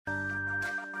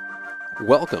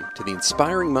Welcome to the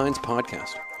Inspiring Minds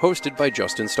podcast, hosted by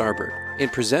Justin Starbird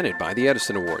and presented by the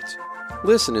Edison Awards.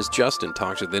 Listen as Justin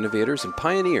talks with innovators and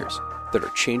pioneers that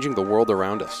are changing the world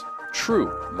around us.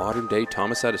 True modern-day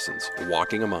Thomas Edisons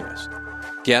walking among us.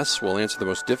 Guests will answer the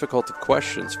most difficult of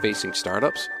questions facing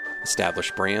startups,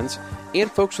 established brands,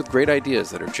 and folks with great ideas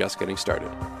that are just getting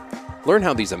started. Learn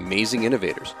how these amazing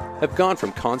innovators have gone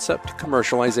from concept to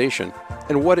commercialization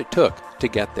and what it took to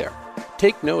get there.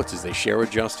 Take notes as they share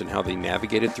with Justin how they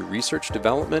navigated through research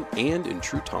development and, in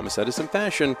true Thomas Edison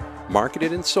fashion,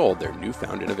 marketed and sold their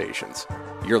newfound innovations.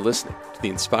 You're listening to the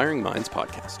Inspiring Minds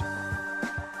podcast.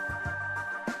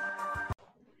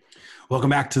 Welcome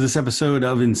back to this episode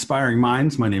of Inspiring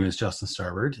Minds. My name is Justin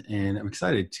Starbird, and I'm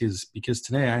excited because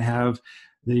today I have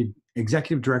the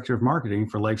Executive Director of Marketing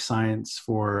for Life Science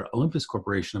for Olympus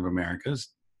Corporation of Americas,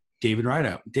 David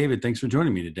Rideout. David, thanks for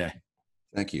joining me today.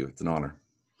 Thank you. It's an honor.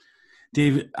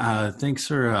 David, thanks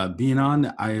for being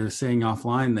on. I was saying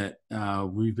offline that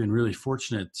we've been really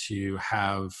fortunate to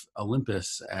have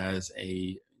Olympus as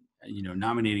a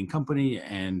nominating company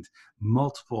and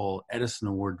multiple Edison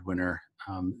Award winner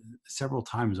several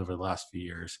times over the last few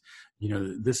years.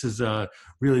 This is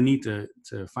really neat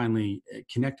to finally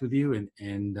connect with you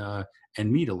and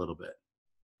meet a little bit.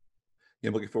 Yeah,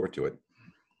 I'm looking forward to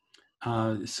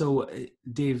it. So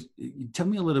Dave, tell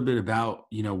me a little bit about,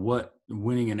 what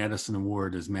winning an Edison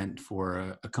Award has meant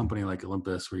for a company like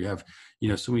Olympus, where you have,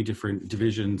 so many different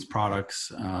divisions,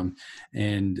 products,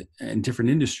 and different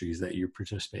industries that you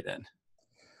participate in.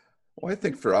 Well, I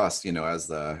think for us,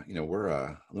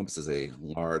 Olympus is a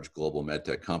large global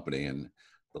medtech company, and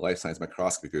the Life Science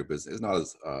Microscopy Group is not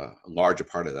as large a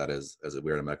part of that as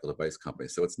we're a medical device company.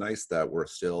 So it's nice that we're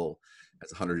still,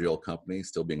 as a 100-year-old company,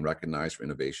 still being recognized for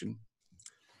innovation.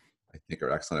 I think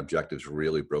our excellent objectives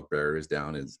really broke barriers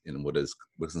down in what is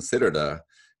considered a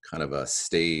kind of a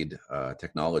staid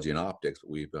technology and optics, but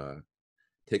we've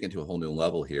taken to a whole new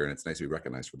level here, and it's nice to be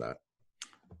recognized for that.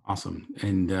 Awesome.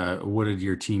 And what did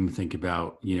your team think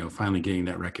about, finally getting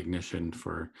that recognition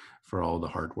for all the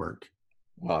hard work?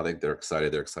 Well, I think they're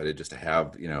excited. They're excited just to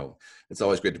have, it's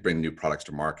always great to bring new products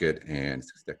to market and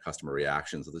get customer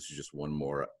reactions. So this is just one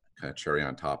more kind of cherry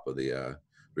on top of the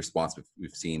response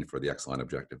we've seen for the excellent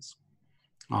objectives.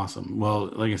 Awesome.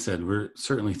 Well, like I said, we're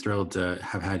certainly thrilled to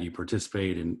have had you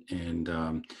participate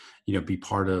and be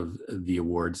part of the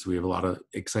awards. We have a lot of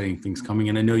exciting things coming,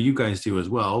 and I know you guys do as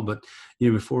well. But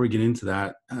before we get into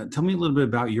that, tell me a little bit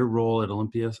about your role at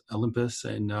Olympus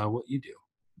and what you do.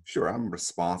 Sure. I'm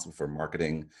responsible for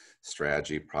marketing,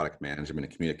 strategy, product management,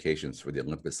 and communications for the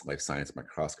Olympus Life Science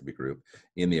Microscopy Group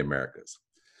in the Americas.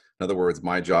 In other words,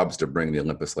 my job is to bring the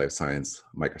Olympus Life Science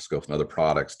microscopes and other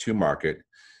products to market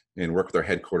and work with our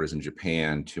headquarters in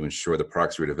Japan to ensure the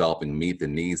products we're developing meet the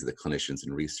needs of the clinicians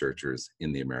and researchers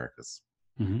in the Americas.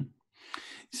 Mm-hmm.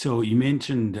 So you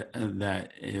mentioned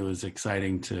that it was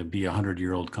exciting to be a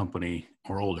 100-year-old company,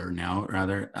 or older now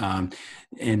rather,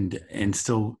 and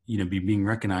still be being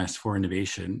recognized for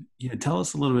innovation. Tell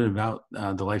us a little bit about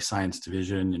the life science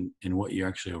division and what you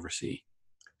actually oversee.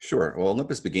 Sure. Well,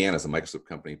 Olympus began as a microscope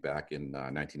company back in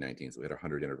 1919, so we had our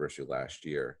 100th anniversary last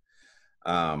year.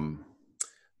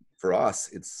 For us,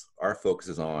 our focus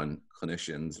is on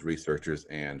clinicians, researchers,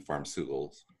 and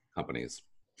pharmaceutical companies.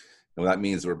 And what that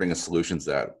means is we're bringing solutions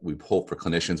that we hope for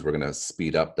clinicians. We're going to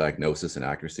speed up diagnosis and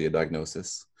accuracy of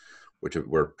diagnosis. We're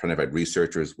trying to provide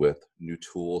researchers with new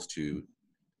tools to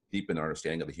deepen our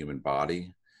understanding of the human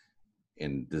body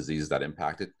and diseases that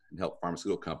impact it, and help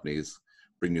pharmaceutical companies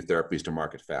bring new therapies to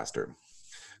market faster.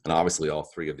 And obviously, all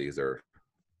three of these are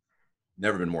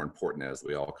never been more important as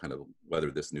we all kind of weather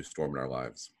this new storm in our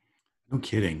lives. No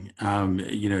kidding.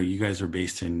 You guys are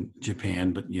based in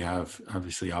Japan, but you have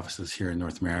obviously offices here in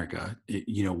North America.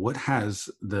 What has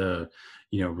the,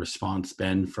 response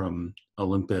been from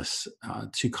Olympus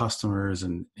to customers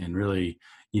and really,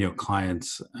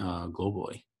 clients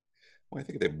globally? Well, I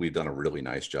think that we've done a really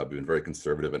nice job. We've been very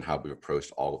conservative in how we've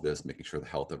approached all of this, making sure the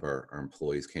health of our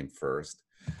employees came first.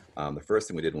 The first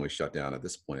thing we did when we shut down at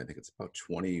this point, I think it's about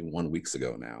 21 weeks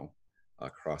ago now,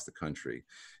 across the country,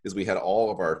 is we had all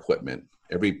of our equipment,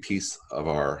 every piece of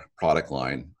our product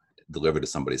line delivered to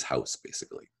somebody's house,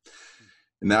 basically.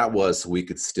 And that was so we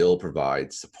could still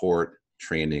provide support,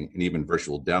 training, and even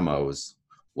virtual demos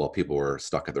while people were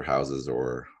stuck at their houses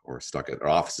or stuck at our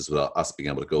offices without us being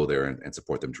able to go there and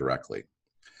support them directly.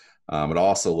 It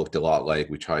also looked a lot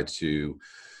like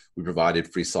we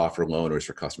provided free software loaners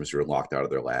for customers who were locked out of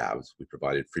their labs. We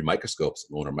provided free microscopes,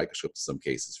 loaner microscopes in some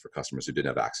cases for customers who didn't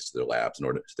have access to their labs in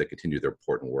order to continue their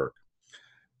important work.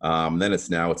 Then it's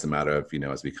a matter of,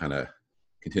 as we kind of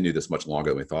continue this much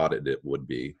longer than we thought it would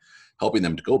be, helping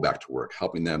them to go back to work,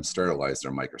 helping them sterilize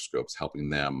their microscopes, helping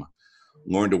them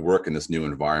learn to work in this new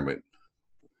environment.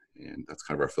 And that's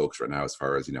kind of our focus right now as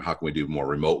far as, how can we do more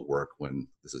remote work when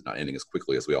this is not ending as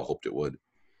quickly as we all hoped it would.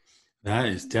 That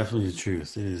is definitely the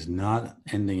truth. It is not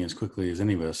ending as quickly as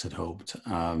any of us had hoped.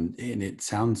 And it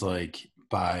sounds like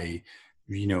by,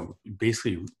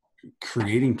 basically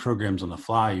creating programs on the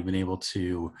fly, you've been able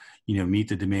to, meet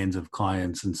the demands of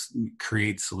clients and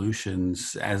create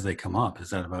solutions as they come up.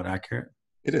 Is that about accurate?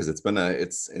 It is. It's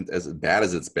as bad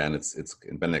as it's been. It's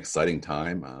been an exciting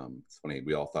time. It's funny.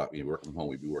 We all thought we'd work from home,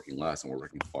 we'd be working less, and we're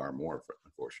working far more,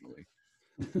 unfortunately.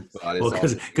 Well,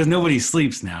 because nobody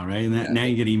sleeps now, right? And now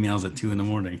you get emails at 2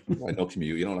 a.m. Right, no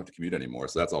commute. You don't have to commute anymore,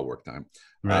 so that's all work time.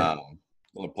 Right.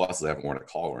 Plus, I haven't worn a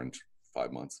collar in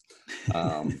 5 months.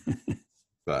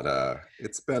 But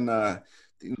it's been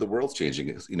the world's changing.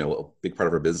 A big part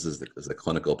of our business is the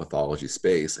clinical pathology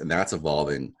space, and that's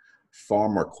evolving far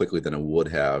more quickly than it would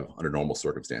have under normal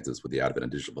circumstances with the advent of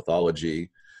digital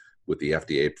pathology, with the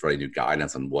FDA providing new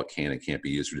guidance on what can and can't be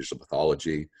used for digital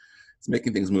pathology. It's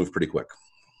making things move pretty quick.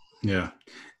 Yeah.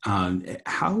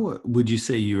 How would you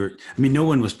say no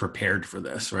one was prepared for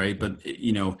this, right? But,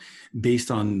 based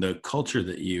on the culture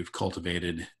that you've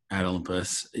cultivated at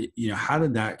Olympus, how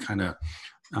did that kind of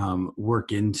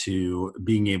work into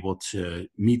being able to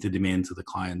meet the demands of the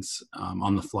clients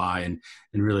on the fly and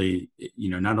really,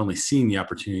 not only seeing the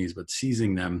opportunities, but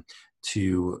seizing them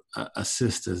to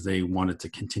assist as they wanted to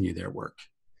continue their work?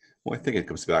 Well, I think it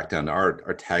comes back down to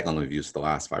our tagline we've used for the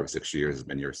last 5 or 6 years has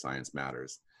been "Your Science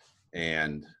Matters."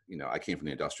 And, I came from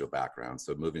the industrial background.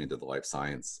 So moving into the life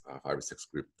science 5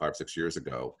 or 6 years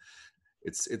ago,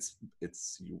 it's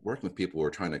working with people who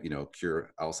are trying to,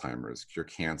 cure Alzheimer's, cure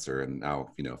cancer, and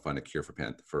now, find a cure for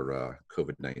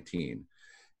COVID-19.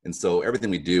 And so everything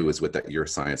we do is with that "Your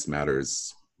Science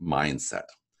Matters" mindset.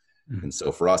 Mm-hmm. And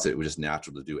so for us, it was just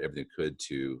natural to do everything we could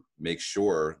to make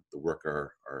sure the work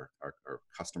our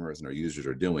customers and our users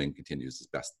are doing continues as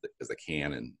best as they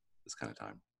can in this kind of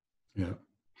time. Yeah.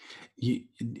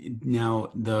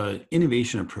 Now, the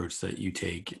innovation approach that you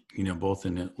take, both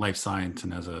in life science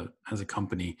and as a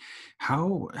company,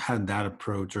 how had that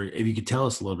approach, or if you could tell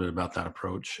us a little bit about that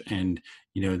approach, and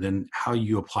then how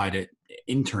you applied it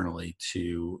internally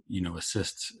to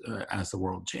assist as the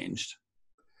world changed?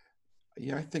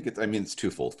 Yeah, I think it's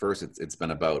twofold. First, it's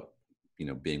been about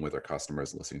being with our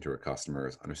customers, listening to our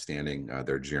customers, understanding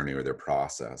their journey or their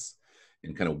process,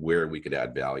 and kind of where we could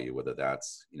add value, whether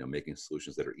that's, making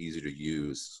solutions that are easier to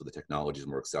use so the technology is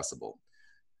more accessible,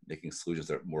 making solutions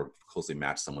that more closely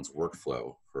match someone's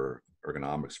workflow for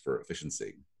ergonomics, for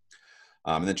efficiency.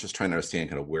 And then just trying to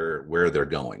understand kind of where they're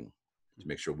going to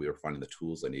make sure we are finding the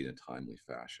tools they need in a timely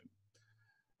fashion.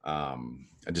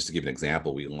 And just to give an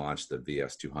example, we launched the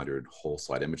VS200 whole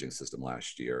slide imaging system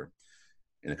last year.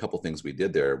 And a couple of things we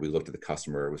did there, we looked at the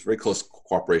customer. It was very close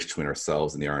cooperation between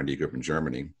ourselves and the R&D group in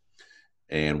Germany.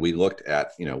 And we looked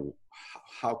at,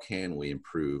 how can we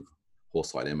improve whole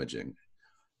slide imaging?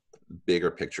 The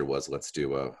bigger picture was, let's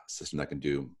do a system that can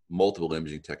do multiple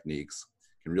imaging techniques,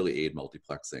 can really aid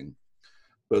multiplexing.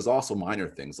 But there's also minor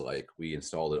things like we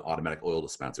installed an automatic oil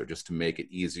dispenser just to make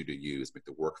it easier to use, make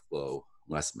the workflow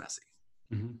less messy.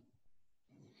 Mm-hmm.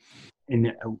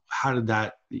 And how did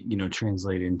that,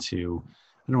 translate into,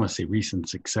 I don't want to say recent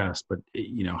success, but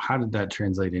how did that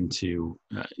translate into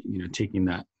taking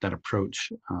that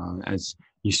approach as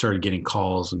you started getting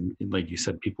calls and, like you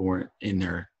said, people weren't in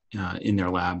their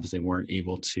labs, they weren't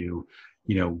able to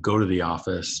go to the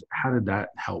office. How did that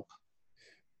help?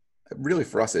 Really,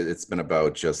 for us, it's been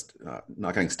about just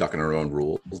not getting stuck in our own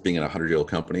rules. Being in a 100-year-old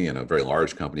company and a very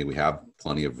large company, we have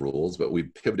plenty of rules, but we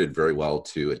pivoted very well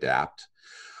to adapt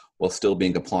while still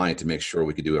being compliant to make sure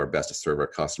we could do our best to serve our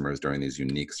customers during these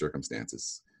unique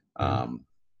circumstances.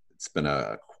 It's been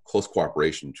a close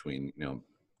cooperation between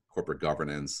corporate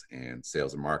governance and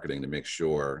sales and marketing to make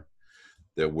sure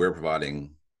that we're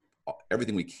providing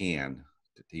everything we can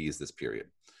to ease this period.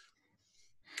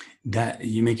 That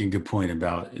you make a good point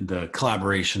about the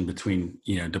collaboration between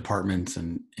departments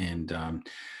and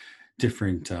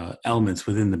different elements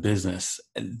within the business.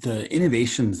 The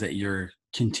innovations that you're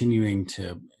continuing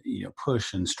to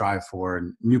push and strive for,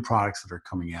 and new products that are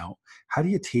coming out. How do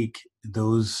you take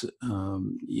those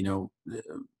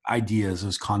ideas,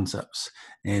 those concepts,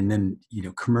 and then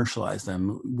commercialize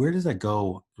them? Where does that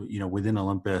go within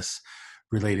Olympus,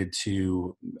 related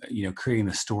to creating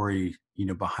the story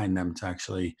behind them to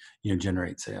actually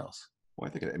generate sales? Well,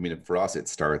 I think for us it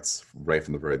starts right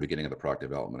from the very beginning of the product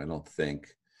development. I don't think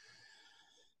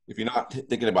If you're not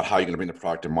thinking about how you're going to bring the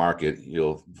product to market,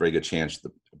 you'll very good chance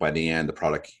that by the end, the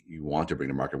product you want to bring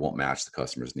to market won't match the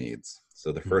customer's needs.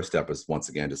 So the first step is, once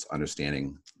again, just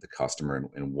understanding the customer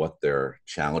and what their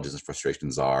challenges and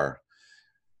frustrations are,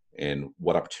 and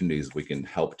what opportunities we can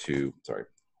help to,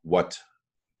 what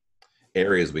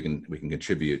areas we can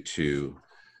contribute to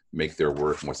make their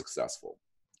work more successful.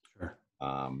 Sure.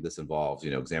 This involves,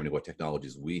 examining what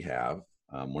technologies we have.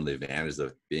 One of the advantages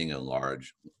of being a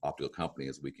large optical company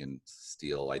is we can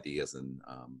steal ideas and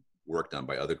work done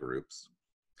by other groups.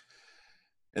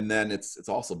 And then it's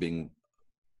also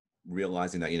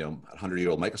realizing that, a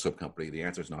 100-year-old microscope company, the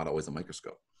answer is not always a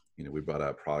microscope. We brought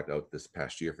a product out this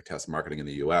past year for test marketing in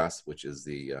the US, which is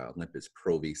the Olympus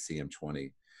Pro-V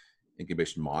CM20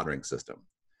 incubation monitoring system.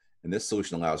 And this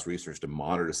solution allows researchers to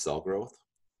monitor cell growth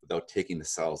without taking the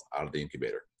cells out of the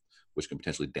incubator, which can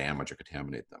potentially damage or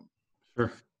contaminate them.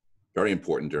 Sure. Very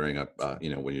important during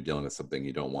when you're dealing with something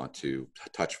you don't want to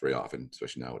touch very often,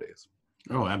 especially nowadays.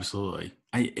 Oh, absolutely.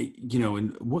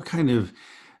 And what kind of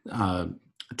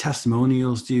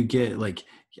testimonials do you get? Like,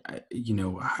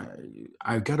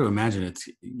 I've got to imagine it's,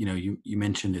 you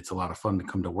mentioned it's a lot of fun to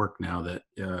come to work now that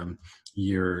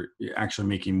you're actually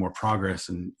making more progress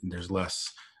and there's less,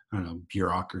 I don't know,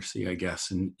 bureaucracy, I guess,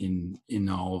 in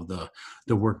all of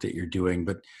the work that you're doing.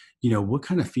 But, what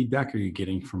kind of feedback are you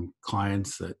getting from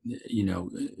clients that,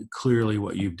 clearly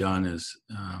what you've done is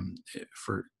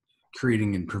for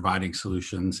creating and providing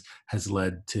solutions has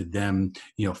led to them,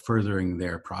 furthering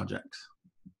their projects?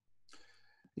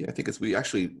 Yeah, I think we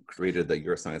actually created the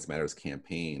Your Science Matters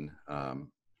campaign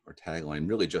or tagline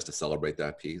really just to celebrate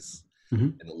that piece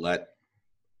and let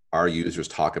our users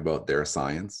talk about their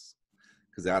science.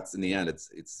 Because that's, in the end,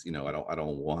 it's I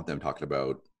don't want them talking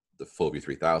about the Foveal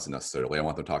 3000 necessarily. I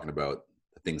want them talking about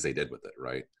the things they did with it,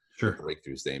 right? Sure. The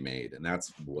breakthroughs they made. And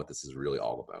that's what this is really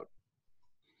all about.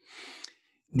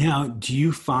 Now, do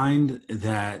you find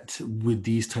that with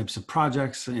these types of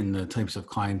projects and the types of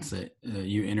clients that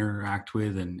you interact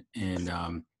with and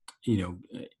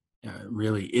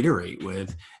really iterate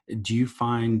with, do you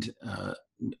find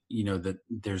that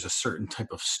there's a certain type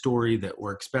of story that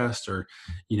works best, or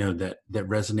that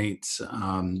resonates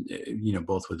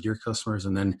both with your customers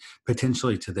and then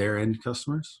potentially to their end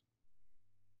customers?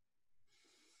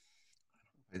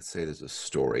 I'd say there's a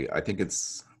story. I think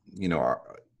it's the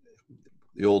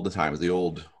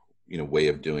old way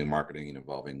of doing marketing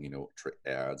involving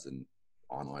ads and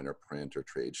online or print or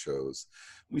trade shows.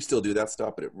 We still do that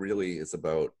stuff, but it really is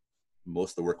about,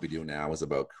 most of the work we do now is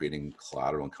about creating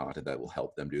collateral and content that will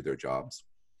help them do their jobs,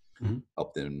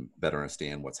 help them better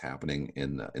understand what's happening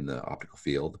in the optical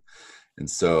field. And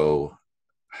so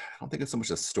I don't think it's so much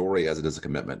a story as it is a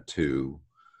commitment to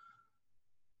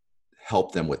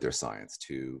help them with their science,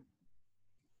 to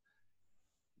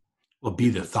be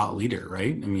the thought leader,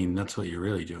 right? I mean, that's what you're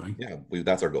really doing. Yeah,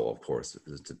 that's our goal, of course.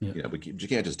 Is to, you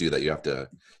can't just do that.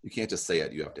 You can't just say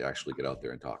it. You have to actually get out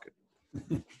there and talk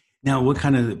it. Now, what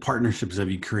kind of partnerships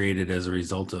have you created as a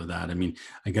result of that? I mean,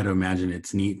 I got to imagine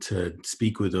it's neat to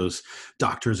speak with those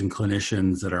doctors and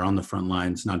clinicians that are on the front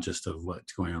lines, not just of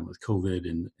what's going on with COVID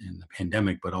and the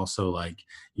pandemic, but also, like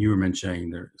you were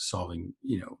mentioning, they're solving,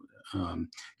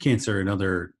 cancer and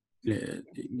other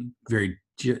very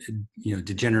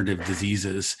degenerative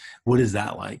diseases. What is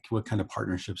that like? What kind of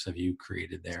partnerships have you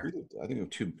created there? I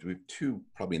think we have two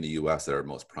probably in the U.S. that are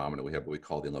most prominent. We have what we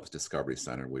call the Olympus Discovery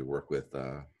Center. We work with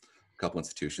a couple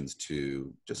institutions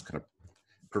to just kind of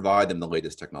provide them the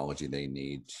latest technology they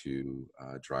need to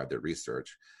drive their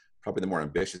research. Probably the more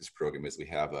ambitious program is we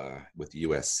have with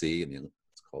USC, and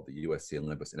it's called the USC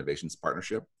Olympus Innovations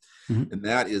Partnership. And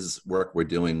that is work we're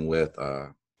doing with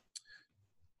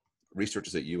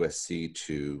researchers at USC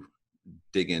to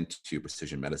dig into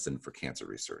precision medicine for cancer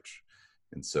research.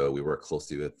 And so we work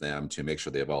closely with them to make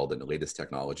sure they have all the latest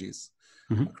technologies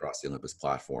across the Olympus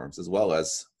platforms, as well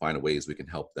as find ways we can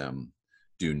help them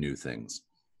do new things.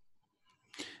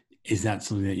 Is that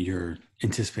something that you're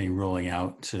anticipating rolling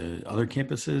out to other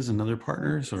campuses and other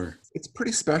partners, or? It's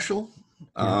pretty special.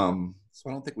 Yeah. So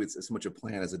I don't think it's as much a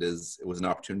plan as it was an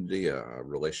opportunity, a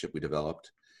relationship we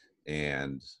developed,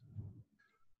 and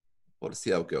we'll just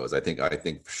see how it goes. I think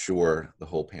for sure the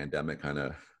whole pandemic kind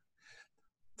of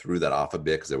threw that off a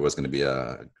bit, because there was going to be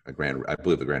a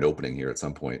grand opening here at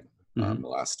some point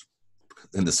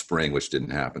in the spring, which didn't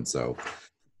happen. So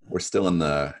we're still in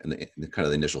the kind of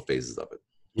the initial phases of it.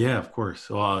 Yeah, of course.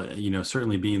 Well,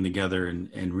 certainly being together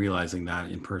and realizing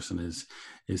that in person is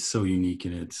so unique,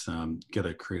 and it's got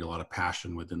to create a lot of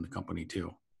passion within the company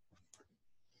too.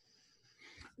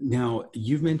 Now,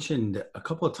 you've mentioned a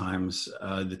couple of times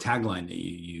the tagline that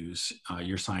you use,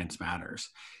 "Your science matters."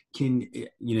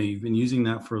 You've been using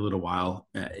that for a little while.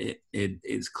 It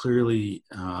is clearly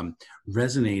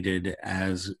resonated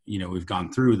as we've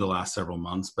gone through the last several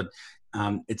months, but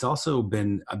it's also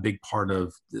been a big part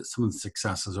of some of the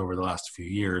successes over the last few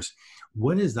years.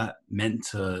 What has that meant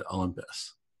to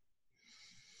Olympus?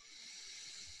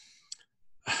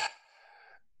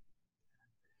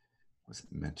 What's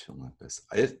it meant to Olympus?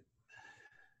 It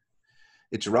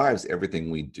drives everything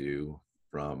we do,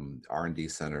 from R&D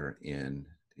center in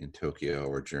Tokyo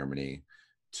or Germany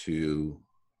to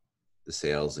the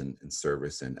sales and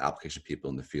service and application people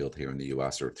in the field here in the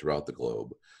US or throughout the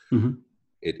globe. Mhm.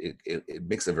 It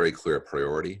makes a very clear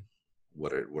priority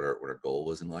what our goal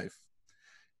is in life.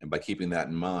 And by keeping that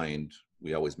in mind,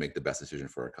 we always make the best decision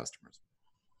for our customers.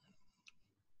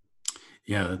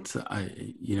 Yeah,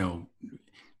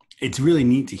 it's really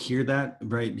neat to hear that,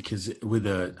 right? Because with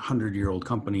a 100-year-old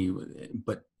company,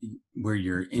 but where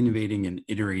you're innovating and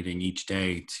iterating each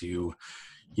day to,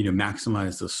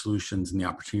 maximize the solutions and the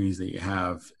opportunities that you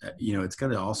have, it's got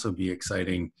to also be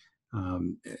exciting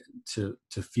to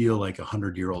feel like a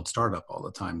 100-year-old startup all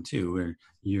the time too, where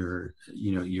you're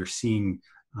seeing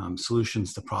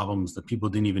solutions to problems that people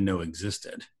didn't even know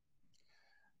existed.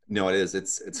 No, it is.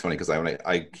 It's funny because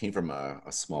I came from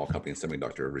a small company in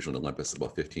semiconductor, originally Olympus,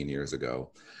 about 15 years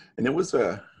ago, and it was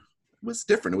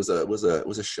different. It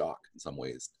was a shock in some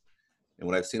ways. And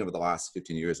what I've seen over the last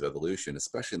 15 years of evolution,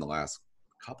 especially in the last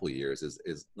couple of years,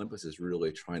 is Olympus is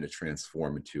really trying to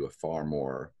transform into a far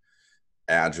more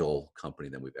agile company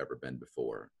than we've ever been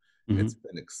before. And it's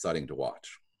been exciting to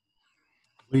watch.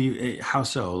 How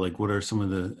so? Like, what are some of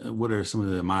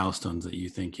the milestones that you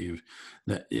think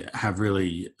that have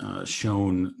really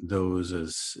shown those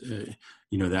as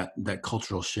that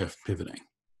cultural shift pivoting?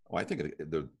 Well, I think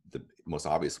the most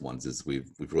obvious ones is we've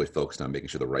really focused on making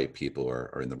sure the right people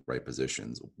are in the right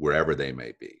positions wherever they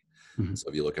may be. Mhm. So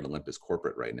if you look at Olympus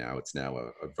corporate right now, it's now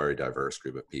a very diverse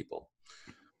group of people,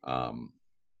 um,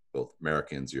 both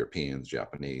Americans, Europeans,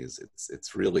 Japanese.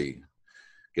 It's really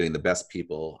getting the best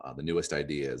people, the newest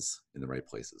ideas in the right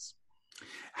places.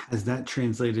 Has that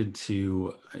translated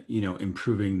to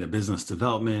improving the business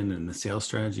development and the sales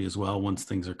strategy as well once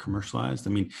things are commercialized?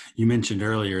 I mean, you mentioned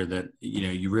earlier that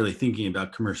you're really thinking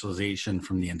about commercialization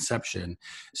from the inception.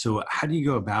 So how do you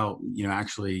go about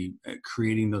actually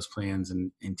creating those plans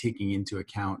and taking into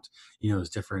account those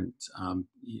different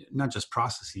not just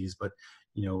processes, but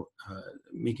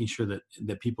making sure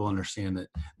that people understand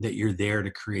that you're there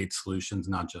to create solutions,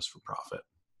 not just for profit?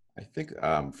 I think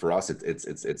for us,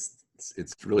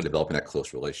 it's really developing that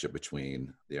close relationship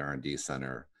between the R&D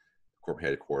center, corporate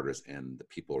headquarters, and the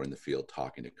people who are in the field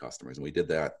talking to customers. And we did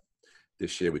that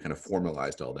this year. We kind of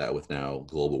formalized all that with now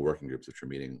global working groups, which are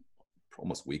meeting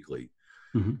almost weekly,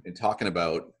 Mhm. and talking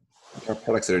about our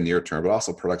products that are near term, but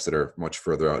also products that are much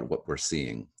further out, what we're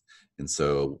seeing. And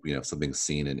so, if something's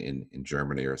seen in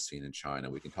Germany or seen in China,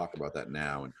 we can talk about that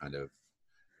now and kind of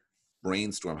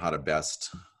brainstorm how to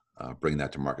best bring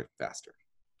that to market faster.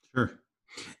 Sure.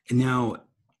 And now,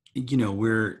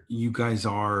 where you guys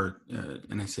are,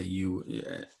 and I say you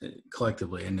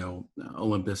collectively, I know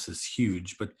Olympus is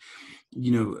huge, but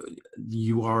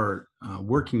you are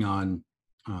working on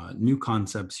new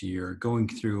concepts. You're going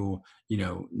through,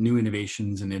 new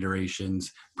innovations and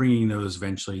iterations, bringing those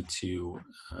eventually to,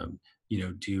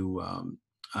 do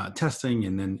testing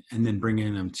and then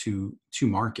bringing them to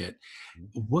market.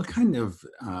 What kind of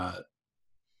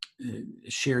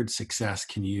shared success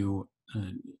can you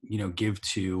give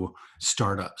to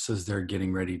startups as they're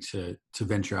getting ready to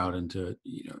venture out into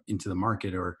the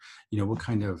market, or what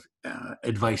kind of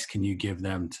advice can you give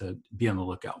them to be on the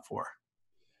lookout for?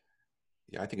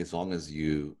 Yeah, I think as long as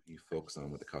you focus on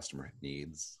what the customer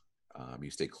needs, you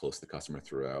stay close to the customer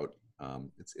throughout.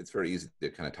 It's very easy to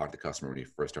kind of talk to the customer when you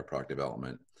first start product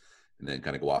development, and then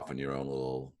kind of go off in your own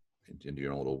little into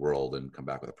your own little world and come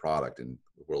back with a product, and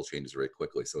the world changes very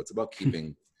quickly. So it's about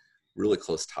keeping really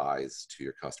close ties to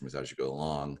your customers as you go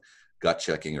along,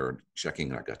 checking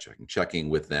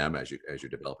with them as you're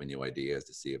developing new ideas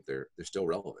to see if they're still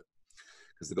relevant.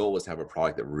 Because the goal was to have a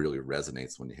product that really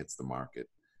resonates when it hits the market,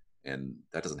 and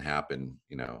that doesn't happen,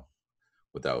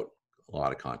 without a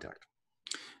lot of contact.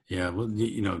 Yeah, well,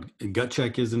 gut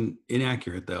check isn't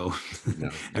inaccurate though. No,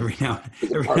 every now,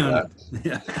 there's a every part of now,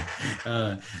 that.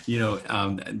 and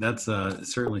then. That's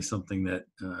certainly something that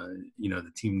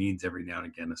the team needs every now and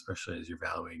again, especially as you're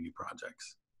evaluating new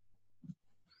projects.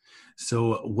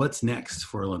 So, what's next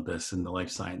for Olympus and the life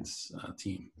science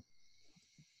team?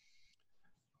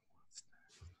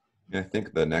 Yeah, I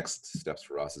think the next steps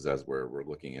for us is as we're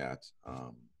looking at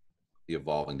the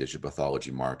evolving digital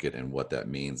pathology market and what that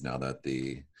means now that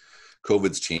the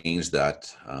COVID's changed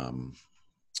that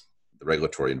the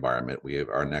regulatory environment.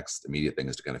 Our next immediate thing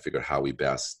is to kind of figure out how we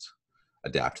best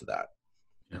adapt to that.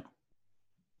 Yeah,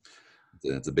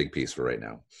 it's a big piece for right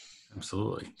now.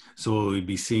 Absolutely. So we'll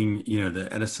be seeing, the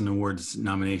Edison Awards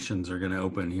nominations are going to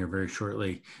open here very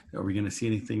shortly. Are we going to see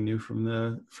anything new from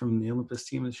the Olympus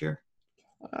team this year?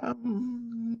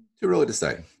 Too early to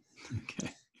say.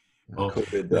 Okay. Well,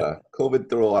 COVID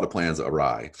threw a lot of plans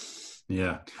awry.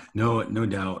 Yeah, no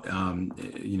doubt.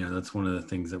 That's one of the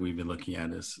things that we've been looking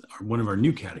at is one of our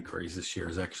new categories this year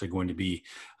is actually going to be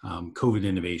COVID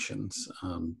innovations,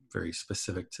 very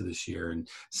specific to this year, and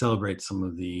celebrate some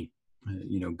of the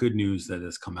good news that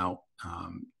has come out,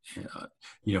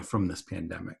 from this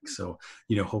pandemic. So,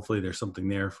 hopefully there's something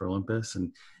there for Olympus.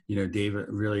 And, Dave,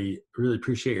 really, really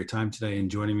appreciate your time today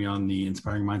and joining me on the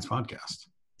Inspiring Minds podcast.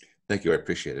 Thank you. I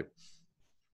appreciate it.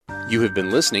 You have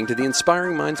been listening to the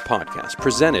Inspiring Minds podcast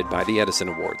presented by the Edison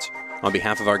Awards. On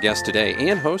behalf of our guest today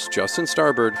and host Justin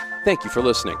Starbird, thank you for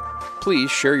listening. Please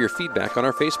share your feedback on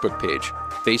our Facebook page,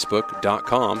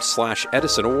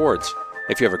 facebook.com/Edison Awards.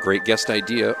 If you have a great guest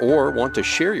idea or want to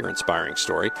share your inspiring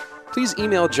story, please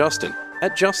email Justin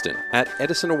at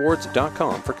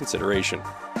edisonawards.com for consideration.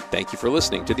 Thank you for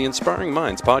listening to the Inspiring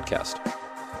Minds podcast.